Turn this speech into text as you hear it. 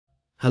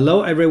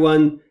Hello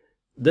everyone,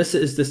 this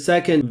is the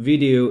second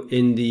video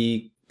in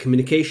the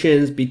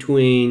communications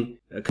between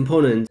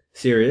components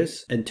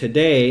series, and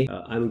today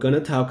I'm going to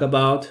talk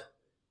about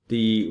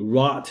the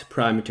rod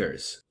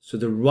parameters. So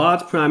the rod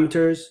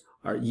parameters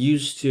are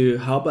used to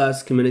help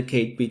us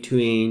communicate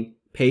between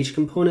page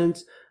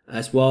components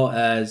as well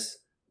as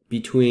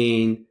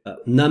between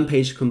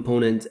non-page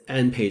components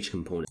and page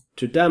components.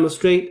 To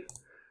demonstrate,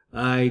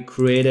 I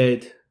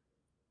created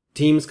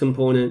Teams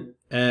component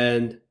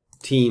and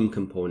team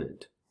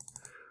component.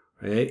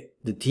 Right?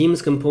 The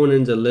teams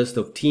component is a list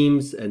of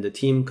teams, and the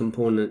team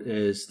component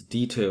is the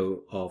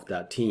detail of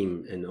that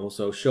team and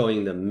also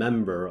showing the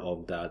member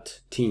of that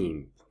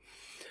team.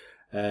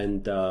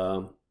 And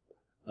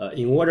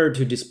in order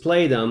to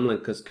display them,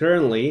 because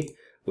currently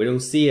we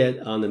don't see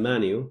it on the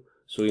menu,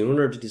 so in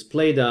order to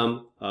display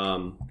them,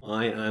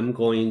 I am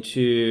going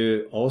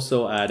to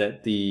also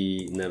add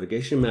the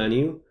navigation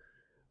menu,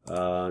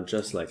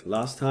 just like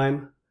last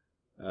time,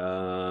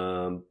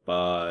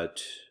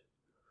 but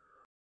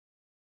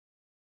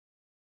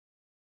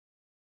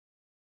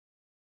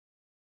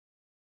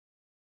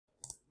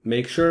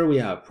make sure we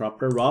have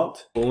proper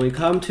route. When we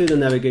come to the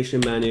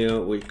navigation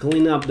menu, we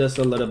clean up this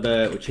a little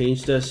bit. We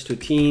change this to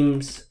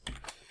teams,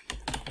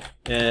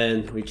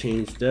 and we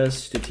change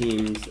this to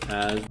teams.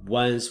 As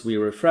once we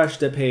refresh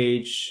the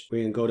page,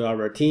 we can go to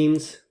our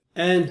teams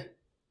and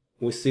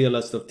we see a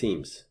list of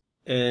teams.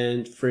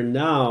 And for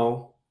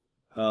now,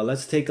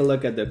 let's take a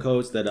look at the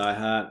codes that I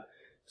had.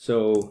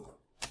 So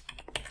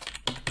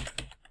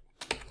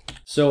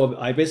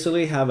I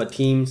basically have a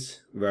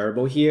teams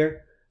variable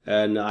here,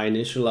 and I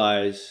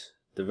initialize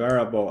the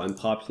variable and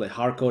populate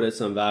hard-coded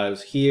some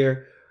values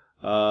here,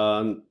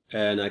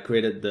 and I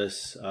created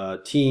this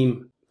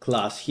team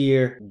class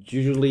here.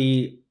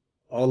 Usually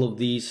all of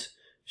these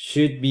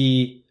should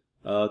be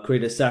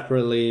created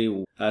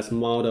separately as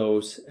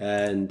models,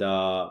 and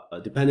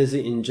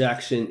dependency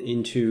injection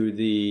into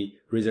the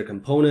Blazor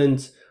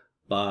components,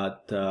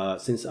 but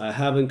since I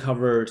haven't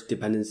covered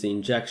dependency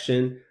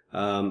injection,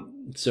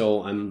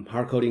 so I'm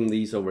hard-coding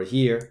these over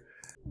here.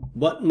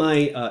 What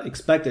my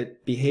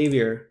expected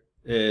behavior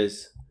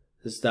is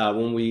that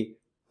when we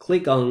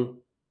click on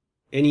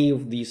any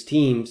of these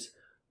teams,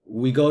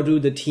 we go to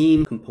the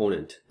team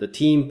component, the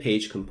team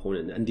page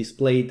component, and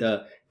display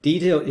the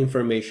detailed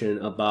information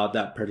about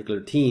that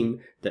particular team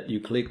that you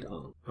clicked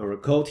on. Our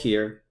code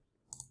here,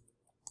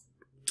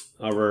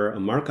 our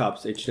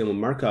markups, HTML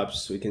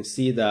markups, we can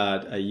see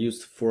that I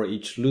used for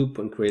each loop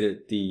and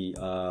created the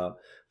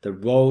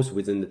rows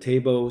within the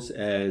tables,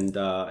 and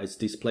it's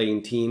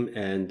displaying team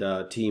and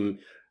team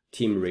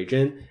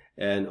region,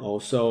 and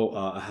also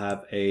I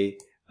have a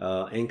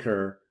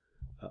anchor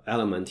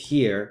element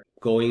here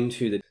going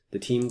to the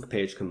team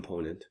page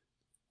component.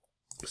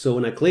 So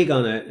when I click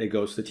on it, it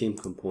goes to the team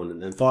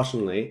component.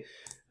 Unfortunately,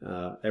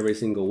 every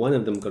single one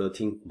of them go to the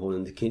team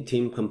component. The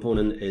team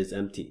component is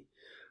empty,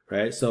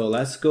 right? So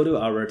let's go to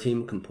our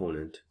team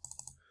component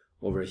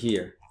over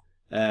here.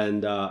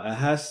 And it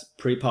has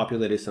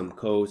pre-populated some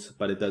codes,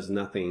 but it does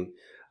nothing.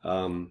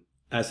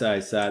 As I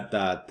said,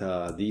 that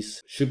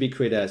these should be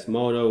created as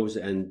models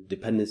and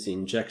dependency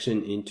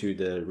injection into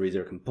the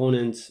Blazor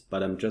components,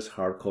 but I'm just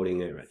hard coding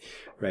it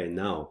right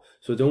now.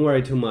 So don't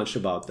worry too much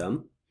about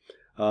them.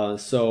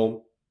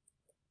 So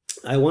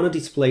I want to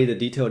display the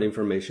detailed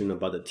information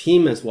about the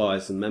team as well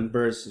as the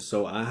members.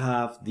 So I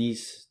have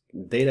these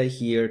data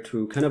here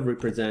to kind of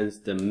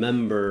represent the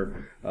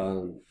member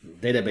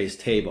database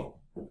table.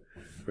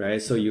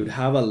 Right, so you'd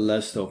have a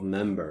list of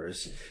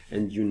members,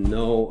 and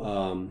the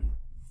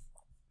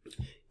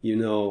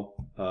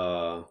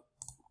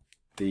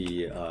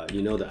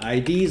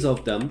IDs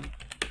of them,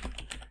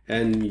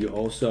 and you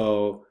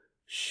also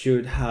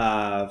should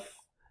have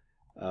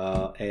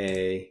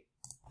the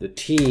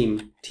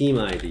team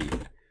ID,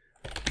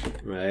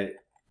 right,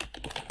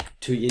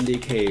 to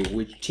indicate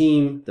which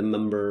team the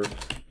member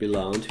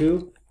belong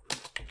to.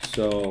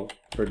 So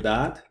for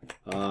that,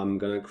 I'm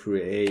gonna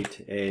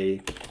create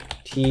a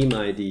team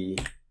ID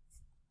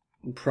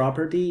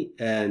property,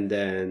 and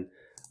then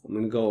I'm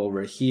going to go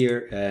over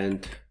here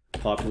and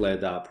populate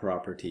that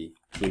property.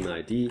 Team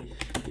ID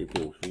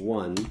equals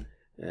 1,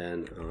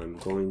 and I'm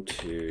going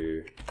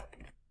to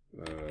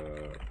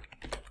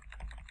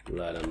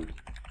let them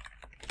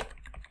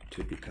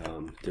to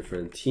become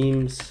different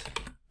teams.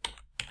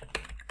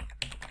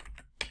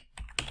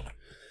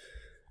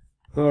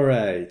 All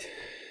right,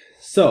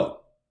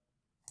 so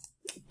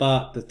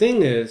but the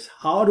thing is,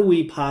 how do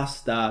we pass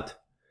that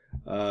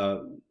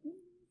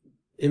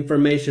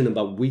information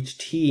about which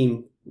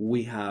team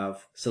we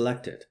have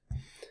selected?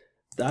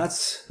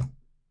 That's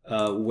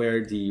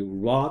where the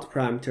rod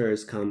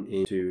parameters come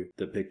into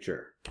the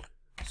picture.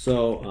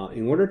 So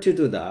in order to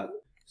do that,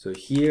 so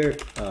here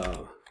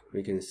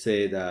we can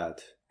say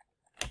that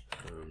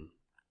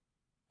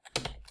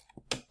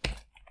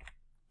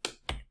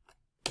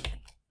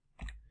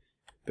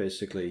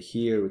basically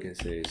here we can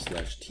say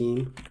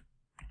 /team.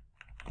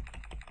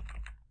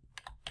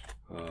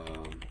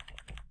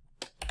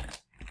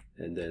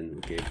 And then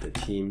we give the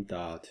team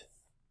dot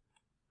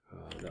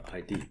the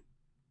ID.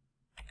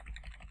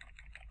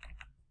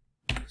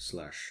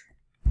 slash.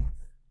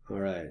 All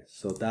right,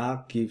 so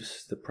that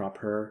gives the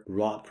proper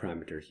rod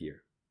parameter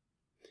here.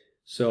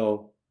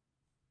 So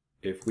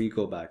if we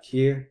go back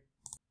here,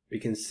 we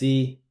can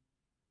see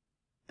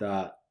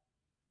that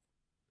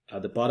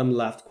at the bottom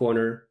left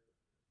corner,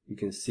 you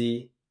can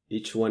see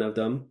each one of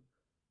them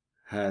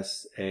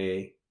has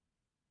a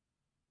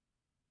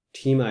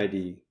team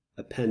ID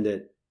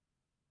appended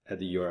at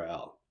the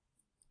URL,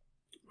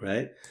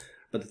 right?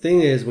 But the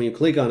thing is, when you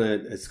click on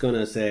it, it's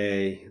gonna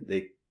say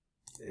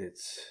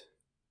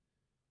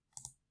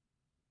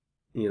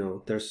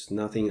there's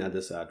nothing at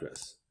this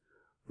address,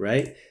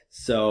 right?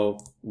 So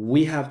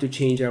we have to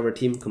change our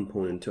team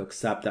component to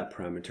accept that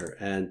parameter.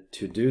 And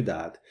to do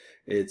that,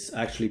 it's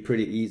actually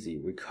pretty easy.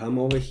 We come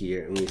over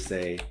here and we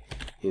say,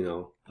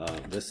 I'm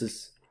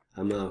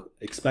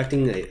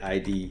expecting an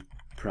ID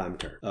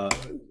parameter.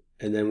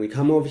 And then we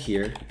come over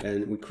here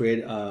and we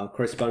create a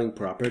corresponding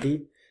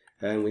property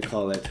and we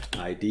call it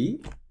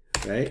ID,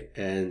 right?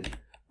 And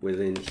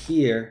within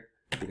here,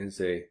 you can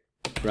say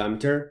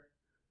parameter,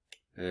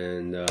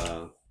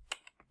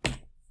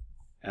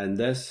 and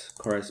this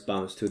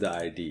corresponds to the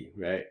ID,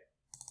 right?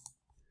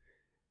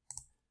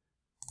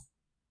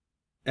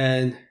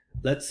 And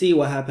let's see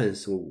what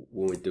happens when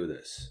we do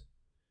this.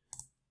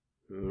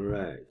 All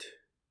right.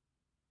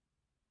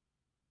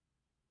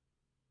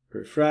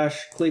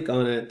 Refresh, click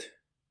on it.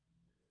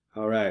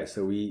 All right,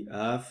 so we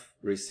have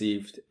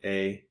received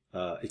a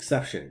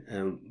exception.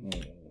 And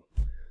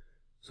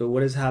so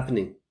what is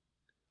happening?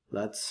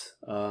 Let's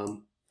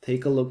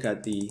take a look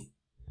at the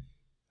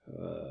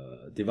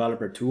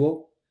developer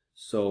tool.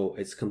 So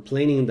it's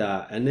complaining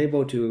that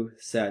unable to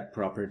set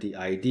property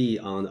ID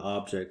on the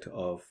object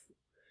of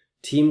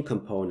team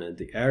component.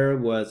 The error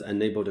was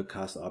unable to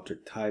cast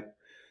object type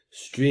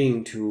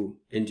string to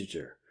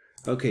integer.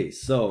 Okay,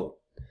 so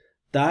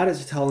that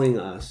is telling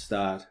us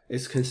that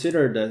it's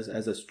considered as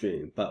a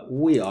string, but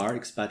we are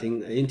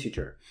expecting an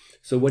integer.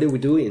 So what do we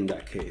do in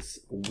that case?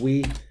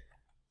 We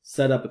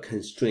set up a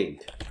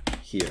constraint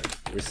here.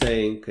 We're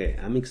saying, okay,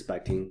 I'm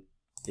expecting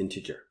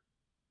integer,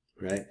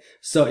 right?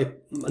 So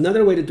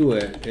another way to do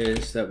it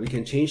is that we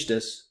can change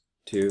this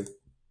to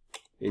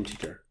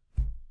integer.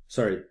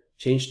 Sorry,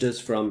 change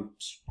this from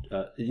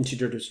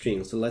integer to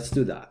string. So let's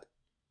do that.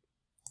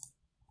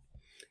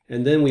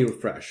 And then we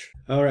refresh.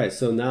 All right,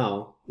 so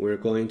now we're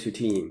going to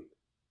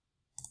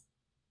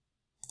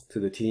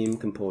the team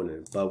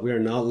component, but we're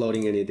not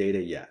loading any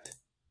data yet.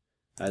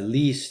 At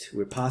least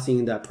we're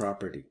passing that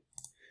property,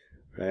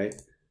 right?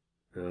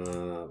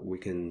 We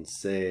can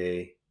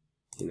say,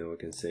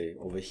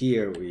 over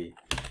here, we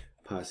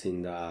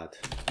passing that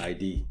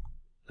ID.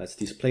 Let's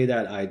display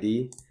that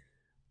ID.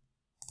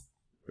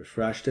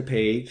 Refresh the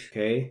page,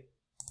 okay?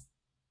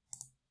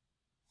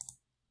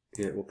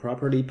 It will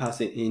properly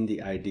pass it in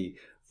the ID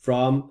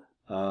from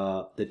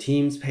the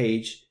team's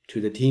page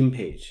to the team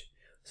page.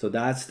 So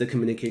that's the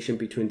communication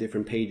between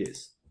different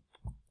pages,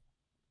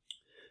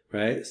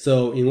 right?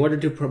 So in order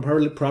to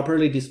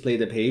properly display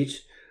the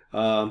page,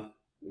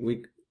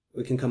 we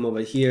can come over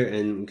here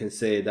and we can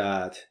say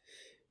that,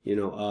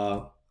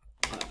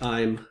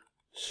 I'm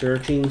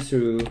searching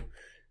through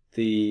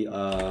the,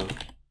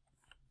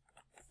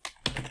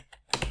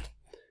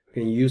 we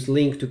can use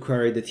link to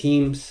query the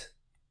teams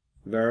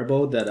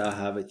variable that I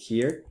have it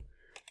here.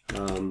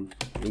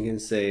 We can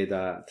say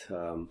that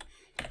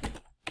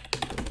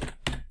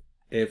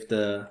if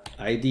the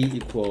ID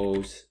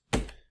equals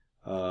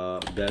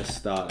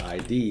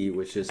this.id,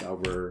 which is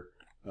our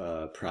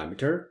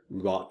parameter,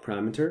 rod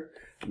parameter,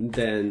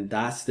 then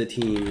that's the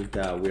team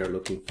that we are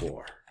looking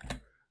for,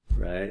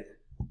 right?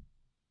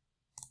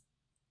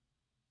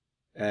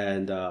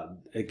 And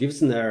it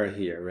gives an error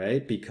here,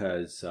 right?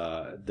 Because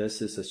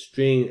this is a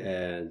string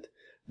and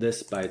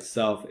this by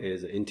itself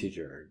is an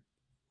integer,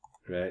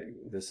 right?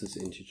 This is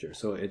integer,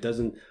 so it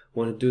doesn't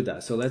want to do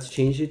that. So let's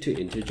change it to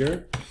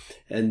integer,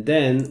 and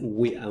then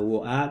we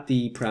will add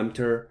the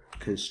parameter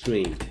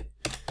constraint,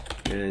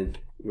 and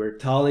we're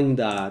telling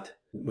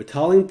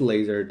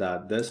Blazor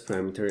that this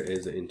parameter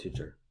is an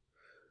integer,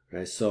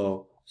 right?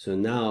 So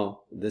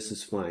now this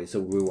is fine.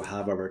 So we will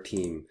have our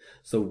team.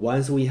 So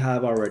once we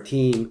have our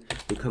team,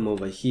 we come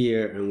over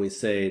here and we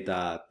say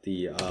that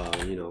the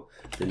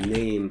the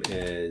name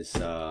is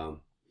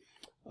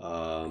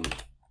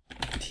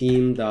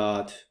team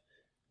dot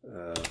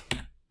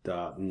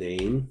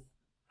name.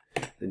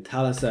 The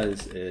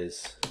IntelliSense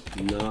is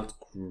not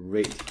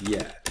great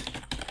yet.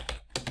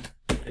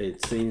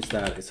 It seems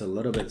that it's a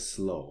little bit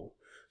slow.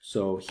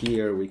 So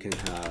here we can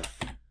have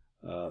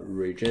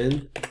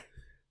region,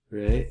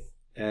 right?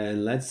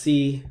 And let's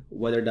see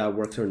whether that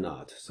works or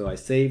not. So I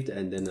saved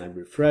and then I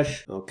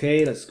refresh.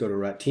 Okay, let's go to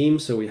red team.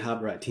 So we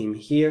have red team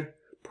here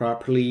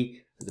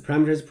properly. The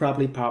parameters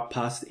properly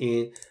passed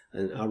in,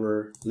 and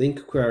our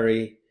link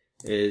query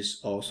is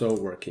also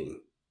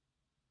working.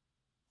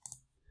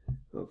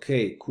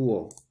 Okay,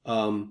 cool.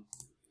 All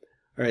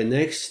right,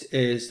 next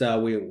is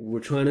that we're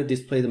trying to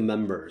display the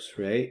members,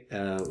 right?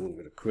 We're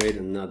going to create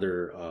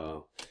another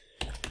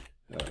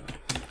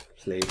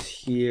place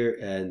here,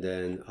 and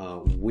then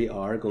we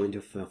are going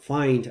to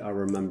find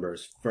our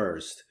members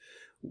first,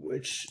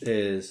 which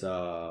is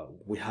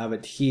we have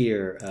it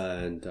here,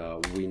 and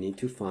we need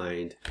to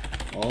find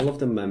all of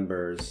the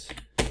members.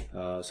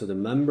 So the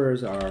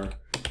members are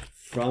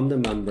from the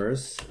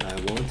members. I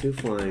want to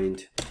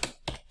find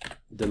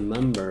the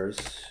members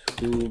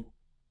who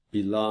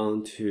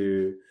belong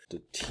to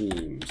the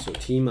team. So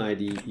team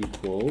ID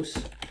equals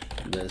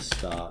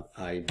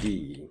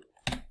this.id,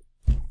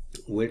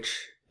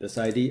 which this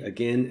ID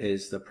again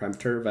is the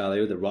parameter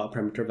value, the raw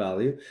parameter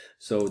value.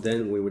 So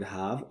then we would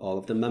have all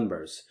of the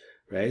members,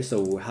 right?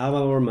 So we'll have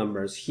our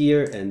members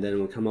here, and then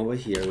we'll come over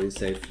here and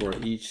say for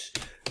each,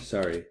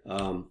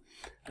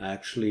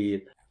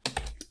 actually,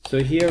 so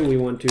here we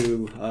want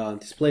to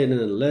display it in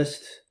a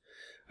list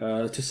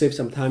to save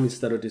some time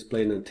instead of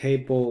displaying in a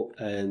table.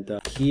 And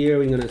here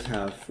we're gonna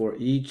have for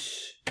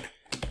each,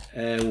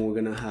 and we're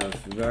gonna have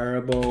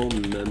variable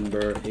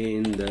member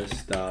in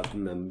this dot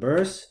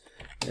members,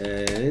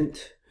 and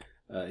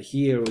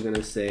here we're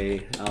gonna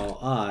say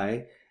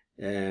li,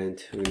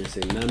 and we're gonna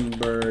say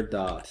member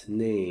dot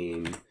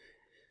name.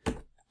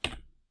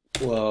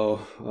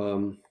 Well,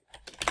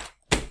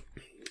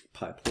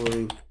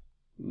 pipeline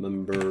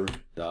member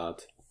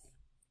dot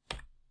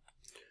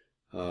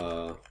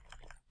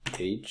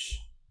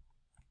age,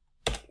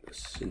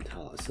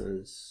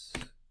 IntelliSense.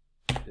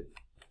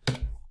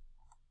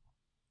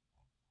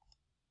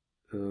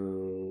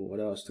 What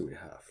else do we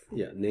have?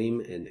 Yeah, name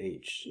and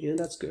age. Yeah,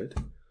 that's good.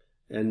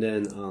 And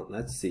then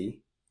let's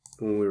see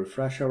when we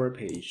refresh our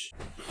page.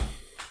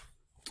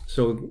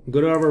 So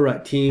go to our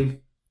red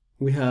team.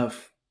 We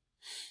have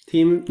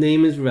team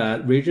name is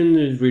red, region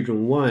is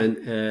region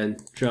 1,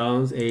 and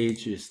John's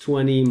age is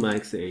 20,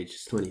 Mike's age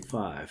is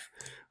 25.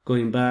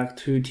 Going back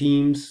to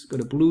teams, go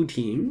to blue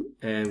team,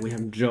 and we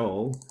have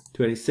Joe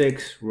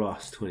 26,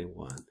 Ross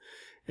 21.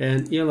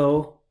 And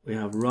yellow, we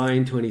have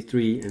Ryan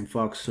 23 and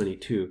Fox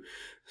 22.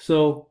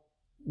 So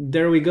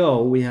there we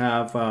go. We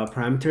have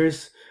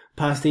parameters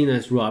passed in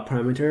as raw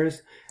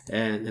parameters,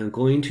 and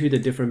going to the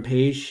different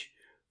page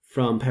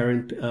from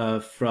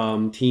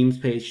from teams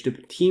page to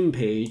team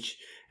page,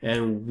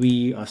 and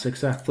we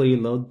successfully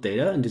load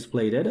data and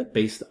display data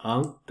based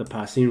on the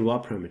passing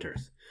raw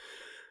parameters.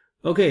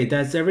 Okay,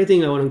 that's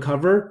everything I want to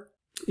cover.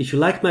 If you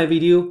like my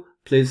video,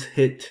 please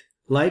hit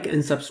like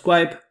and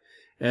subscribe.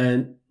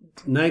 And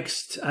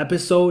next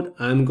episode,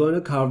 I'm going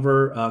to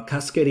cover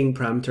cascading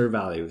parameter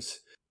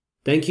values.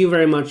 Thank you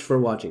very much for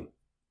watching.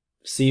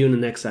 See you in the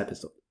next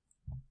episode.